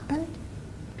sharpened?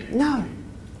 No.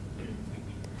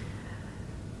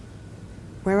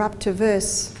 We're up to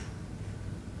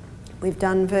we've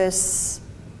done verse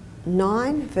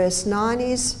 9. Verse 9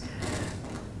 is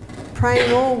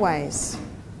praying always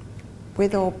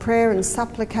with all prayer and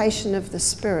supplication of the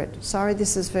Spirit. Sorry,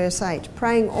 this is verse 8.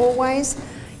 Praying always.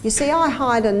 You see, I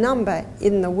hide a number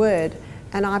in the word,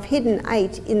 and I've hidden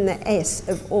 8 in the S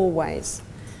of always.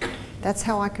 That's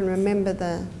how I can remember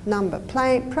the number.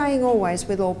 Praying always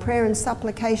with all prayer and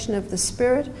supplication of the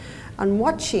Spirit, and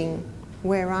watching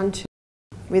whereunto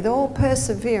with all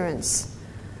perseverance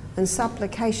and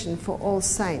supplication for all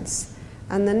saints.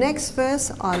 And the next verse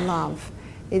I love.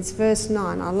 It's verse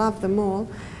 9. I love them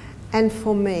all. And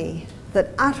for me, that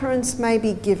utterance may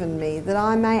be given me, that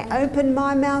I may open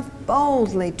my mouth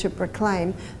boldly to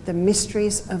proclaim the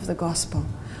mysteries of the gospel.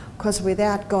 Because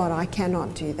without God, I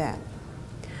cannot do that.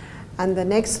 And the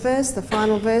next verse, the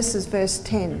final verse, is verse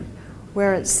 10,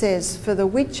 where it says, for the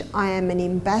which I am an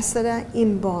ambassador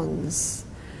in bonds,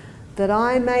 that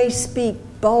I may speak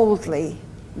boldly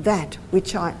that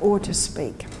which I ought to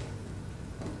speak.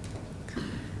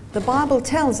 The Bible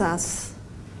tells us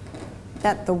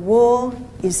that the war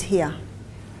is here.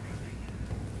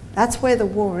 That's where the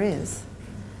war is.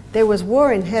 There was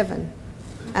war in heaven,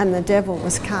 and the devil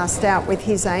was cast out with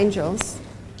his angels.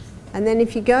 And then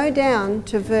if you go down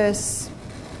to verse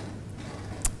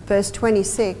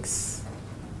 26,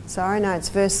 sorry, no, it's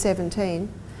verse 17.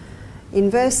 In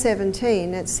verse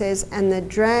 17 it says, and the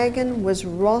dragon was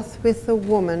wroth with the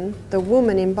woman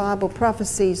in Bible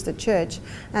prophecy is the church,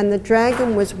 and the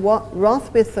dragon was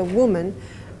wroth with the woman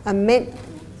and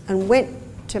went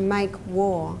to make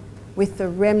war with the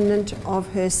remnant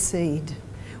of her seed,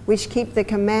 which keep the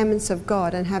commandments of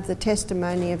God and have the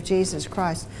testimony of Jesus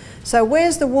Christ. So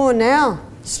where's the war now,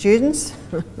 students?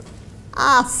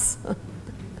 Us.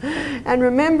 And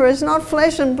remember, it's not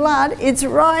flesh and blood, it's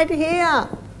right here.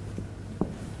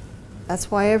 That's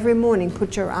why every morning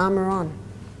put your armour on.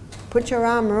 Put your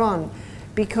armour on,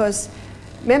 because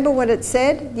remember what it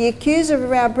said? The accuser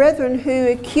of our brethren who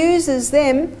accuses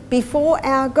them before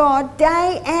our God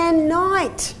day and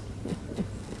night.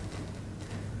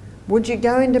 Would you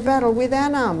go into battle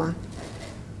without armour?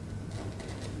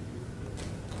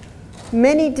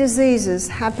 Many diseases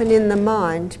happen in the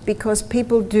mind because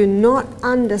people do not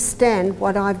understand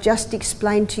what I've just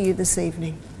explained to you this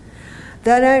evening.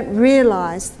 They don't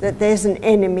realise that there's an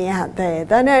enemy out there.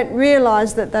 They don't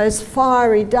realise that those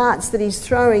fiery darts that he's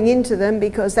throwing into them,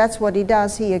 because that's what he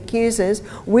does, he accuses,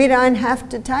 we don't have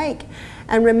to take.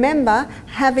 And remember,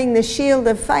 having the shield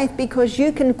of faith, because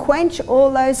you can quench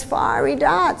all those fiery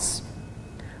darts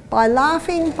by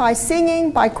laughing, by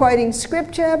singing, by quoting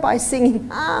scripture, by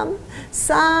singing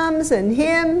psalms and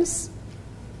hymns.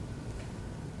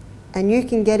 And you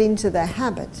can get into the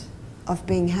habit of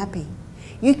being happy.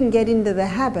 You can get into the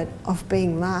habit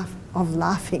of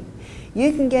laughing.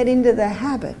 You can get into the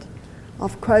habit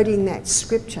of quoting that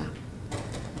scripture.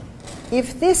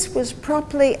 If this was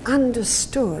properly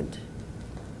understood,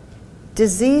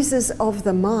 diseases of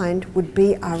the mind would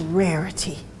be a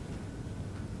rarity.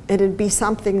 It'd be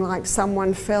something like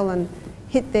someone fell and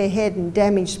hit their head and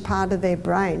damaged part of their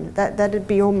brain. That'd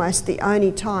be almost the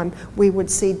only time we would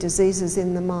see diseases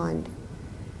in the mind.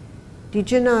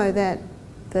 Did you know that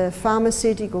the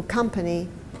pharmaceutical company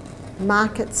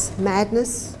markets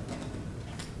madness?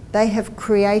 They have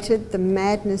created the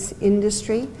madness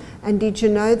industry. And did you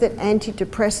know that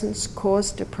antidepressants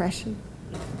cause depression?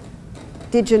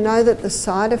 Did you know that the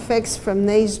side effects from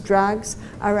these drugs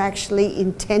are actually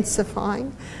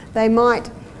intensifying? They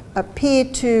might appear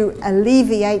to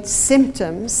alleviate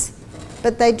symptoms,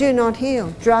 but they do not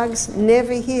heal. Drugs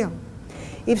never heal.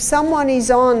 If someone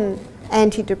is on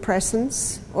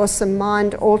antidepressants or some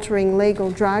mind-altering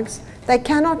legal drugs, they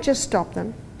cannot just stop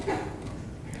them.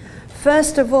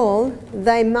 First of all,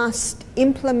 they must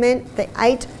implement the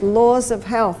 8 laws of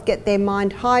health, get their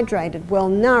mind hydrated, well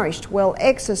nourished, well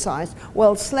exercised,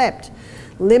 well slept,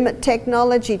 limit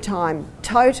technology time,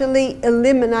 totally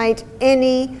eliminate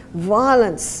any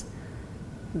violence,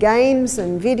 games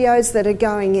and videos that are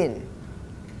going in.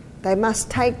 They must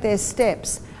take their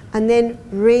steps and then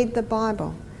read the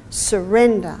Bible.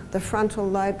 Surrender the frontal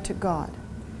lobe to God,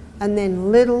 and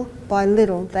then little by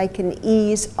little they can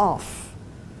ease off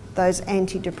those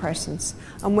antidepressants.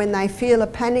 And when they feel a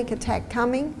panic attack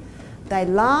coming, they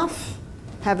laugh,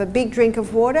 have a big drink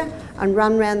of water and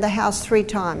run around the house 3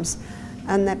 times,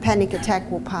 and that panic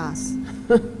attack will pass.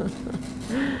 The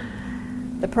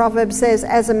proverb says,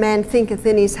 as a man thinketh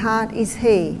in his heart is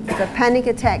he. If a panic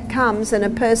attack comes and a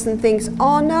person thinks,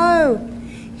 oh no,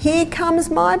 here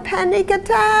comes my panic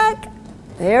attack,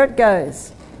 there it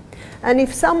goes. And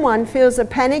if someone feels a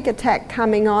panic attack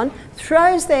coming on,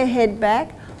 throws their head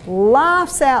back,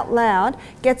 laughs out loud,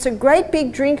 gets a great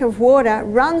big drink of water,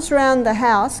 runs around the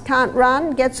house, can't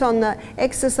run, gets on the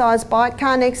exercise bike,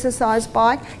 can't exercise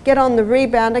bike, get on the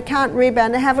rebounder, can't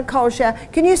rebounder, have a cold shower.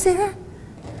 Can you see that?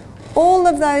 All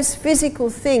of those physical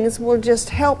things will just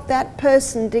help that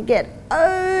person to get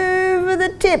over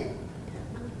the tip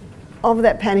of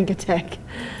that panic attack.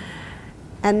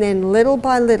 And then little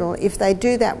by little, if they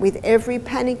do that with every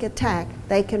panic attack,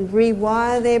 they can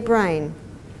rewire their brain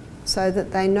so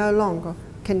that they no longer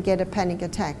can get a panic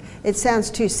attack. It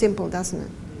sounds too simple, doesn't it?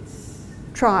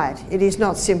 Try it. It is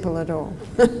not simple at all.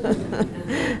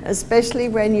 Especially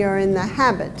when you're in the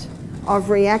habit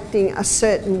of reacting a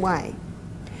certain way.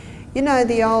 You know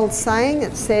the old saying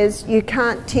that says, you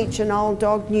can't teach an old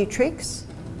dog new tricks?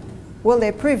 Well,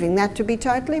 they're proving that to be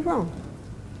totally wrong.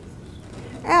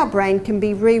 Our brain can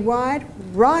be rewired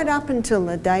right up until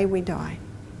the day we die.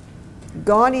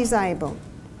 God is able.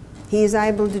 He is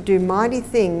able to do mighty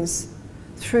things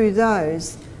through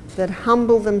those that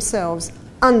humble themselves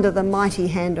under the mighty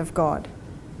hand of God,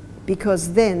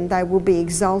 because then they will be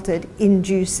exalted in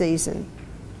due season.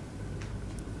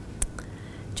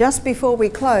 Just before we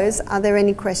close, are there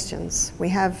any questions? We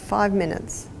have 5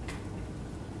 minutes.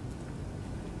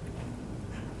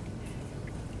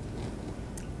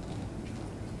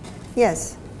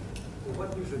 Yes?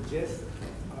 What do you suggest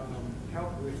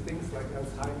help with things like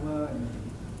Alzheimer and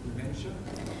dementia?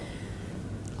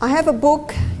 I have a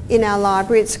book in our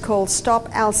library. It's called Stop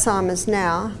Alzheimer's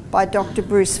Now by Dr.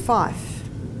 Bruce Fife.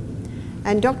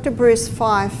 And Dr. Bruce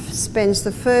Fife spends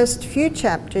the first few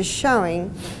chapters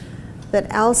showing that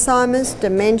Alzheimer's,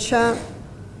 dementia,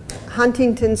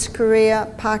 Huntington's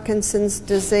chorea, Parkinson's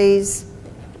disease,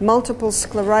 multiple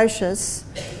sclerosis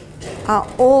are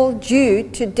all due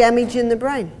to damage in the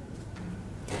brain.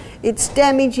 It's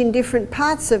damage in different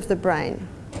parts of the brain.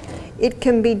 It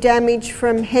can be damage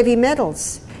from heavy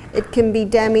metals. It can be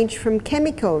damage from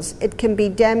chemicals. It can be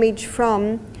damage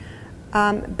from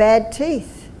bad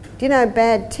teeth. Do you know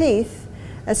bad teeth,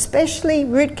 especially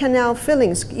root canal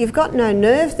fillings, you've got no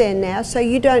nerve there now, so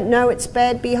you don't know it's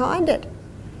bad behind it.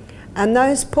 And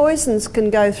those poisons can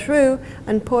go through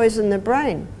and poison the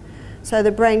brain. So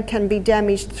the brain can be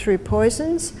damaged through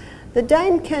poisons.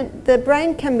 The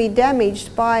brain can be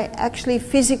damaged by actually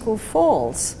physical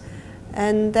falls.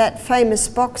 And that famous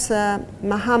boxer,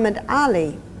 Muhammad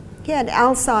Ali, he had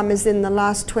Alzheimer's in the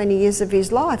last 20 years of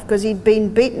his life because he'd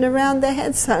been beaten around the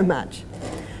head so much.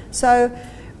 So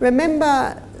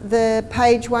remember the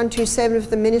page 127 of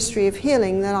the Ministry of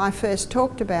Healing that I first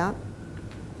talked about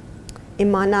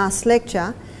in my last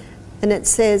lecture, and it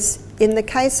says, in the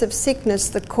case of sickness,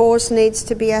 the cause needs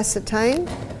to be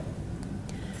ascertained.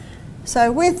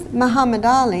 So with Muhammad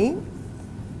Ali,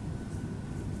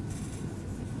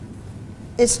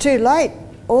 it's too late.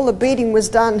 All the beating was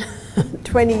done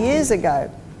 20 years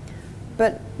ago.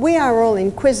 But we are all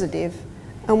inquisitive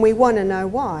and we want to know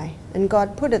why. And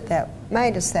God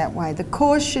made us that way. The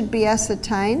cause should be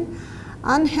ascertained.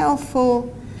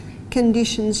 Unhealthful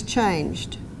conditions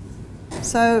changed.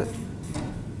 So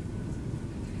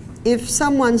if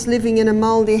someone's living in a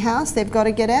mouldy house, they've got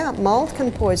to get out. Mould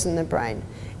can poison the brain.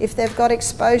 If they've got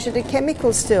exposure to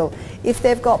chemicals still, if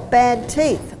they've got bad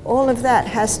teeth, all of that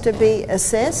has to be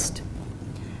assessed.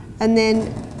 And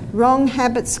then wrong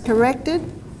habits corrected.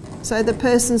 So the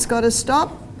person's got to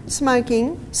stop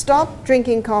smoking, stop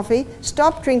drinking coffee,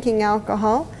 stop drinking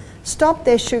alcohol, stop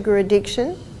their sugar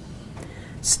addiction,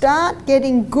 start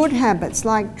getting good habits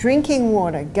like drinking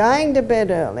water, going to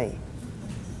bed early.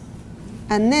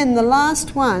 And then the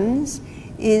last ones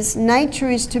is nature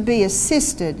is to be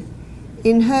assisted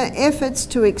in her efforts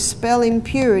to expel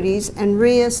impurities and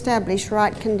re-establish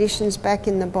right conditions back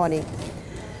in the body.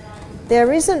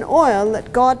 There is an oil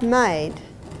that God made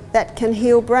that can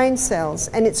heal brain cells,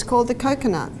 and it's called the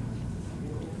coconut.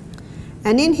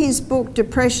 And in his book,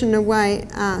 Depression Away,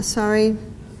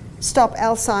 Stop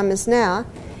Alzheimer's Now,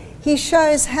 he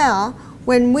shows how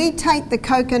when we take the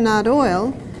coconut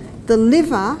oil, the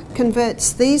liver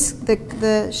converts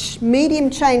the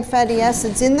medium-chain fatty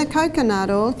acids in the coconut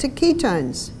oil to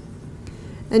ketones.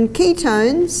 And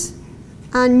ketones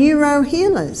are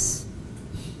neurohealers.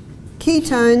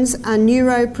 Ketones are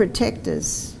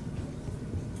neuroprotectors.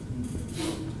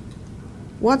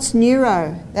 What's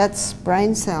neuro? That's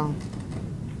brain cell.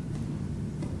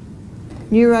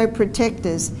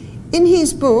 Neuroprotectors. In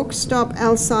his book, Stop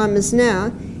Alzheimer's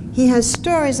Now, he has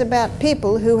stories about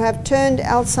people who have turned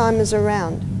Alzheimer's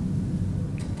around.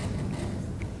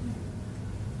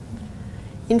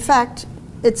 In fact,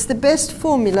 it's the best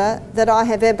formula that I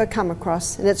have ever come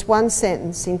across, and it's one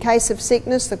sentence. In case of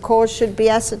sickness, the cause should be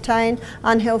ascertained,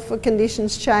 unhealthful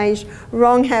conditions changed,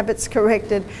 wrong habits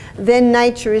corrected, then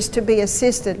nature is to be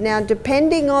assisted. Now,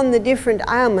 depending on the different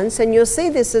ailments, and you'll see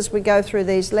this as we go through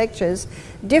these lectures,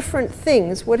 different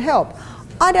things would help.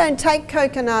 I don't take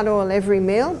coconut oil every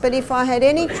meal, but if I had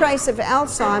any trace of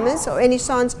Alzheimer's or any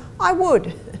signs, I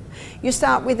would. You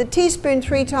start with a teaspoon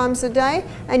 3 times a day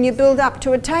and you build up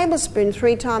to a tablespoon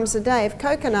 3 times a day of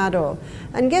coconut oil.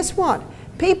 And guess what?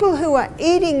 People who are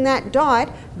eating that diet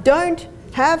don't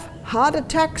have heart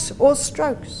attacks or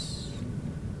strokes,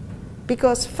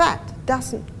 because fat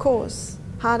doesn't cause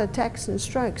heart attacks and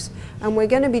strokes. And we're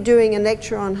going to be doing a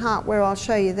lecture on heart where I'll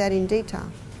show you that in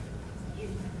detail.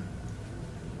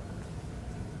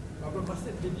 Must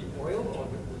it be the oil or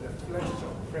the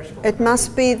fresh? It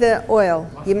must be the oil.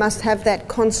 You must have that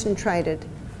concentrated.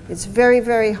 It's very,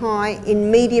 very high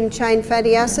in medium chain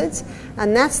fatty acids,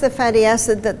 and that's the fatty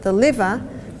acid that the liver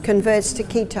converts to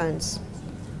ketones.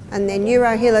 And they're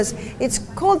neurohealers. It's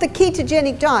called the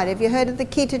ketogenic diet. Have you heard of the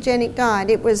ketogenic diet?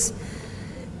 It was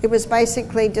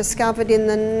basically discovered in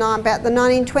about the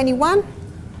 1921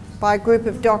 by a group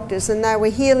of doctors, and they were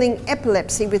healing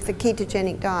epilepsy with the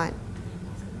ketogenic diet.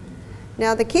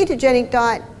 Now, the ketogenic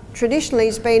diet traditionally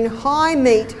has been high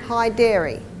meat, high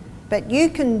dairy, but you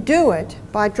can do it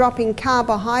by dropping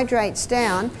carbohydrates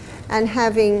down and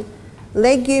having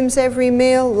legumes every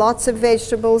meal, lots of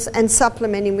vegetables, and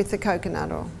supplementing with the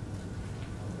coconut oil.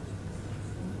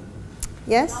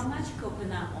 Yes? How much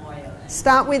coconut oil?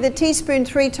 Start with a teaspoon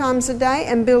 3 times a day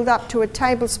and build up to a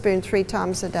tablespoon 3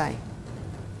 times a day.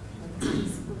 Will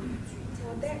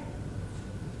that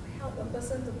help a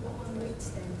person to put on weight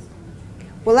then?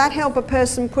 Will that help a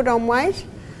person put on weight?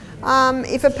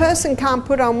 If a person can't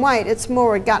put on weight, it's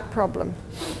more a gut problem.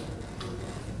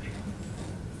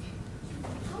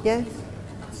 Yeah?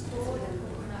 Store the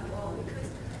coconut oil because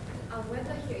our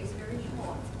weather here is very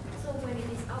hot. So when it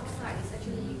is outside, it's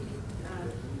actually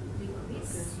liquid.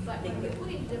 But when we put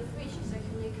it in the fridge, it's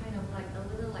actually kind of like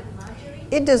a little like margarine.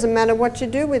 It doesn't matter what you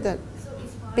do with it, So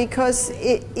it's fine. because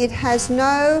it has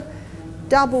no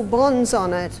double bonds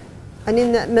on it. And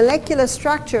in the molecular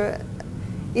structure,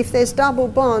 if there's double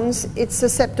bonds, it's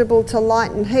susceptible to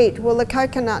light and heat. Well, the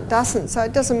coconut doesn't, so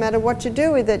it doesn't matter what you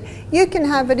do with it. You can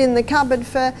have it in the cupboard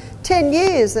for 10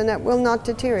 years and it will not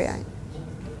deteriorate.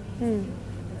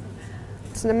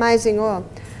 It's an amazing oil.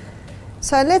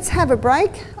 So let's have a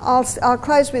break. I'll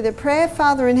close with a prayer.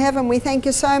 Father in heaven, we thank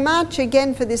you so much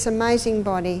again for this amazing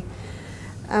body.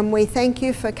 And we thank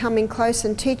you for coming close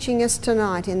and teaching us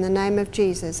tonight. In the name of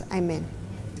Jesus, amen.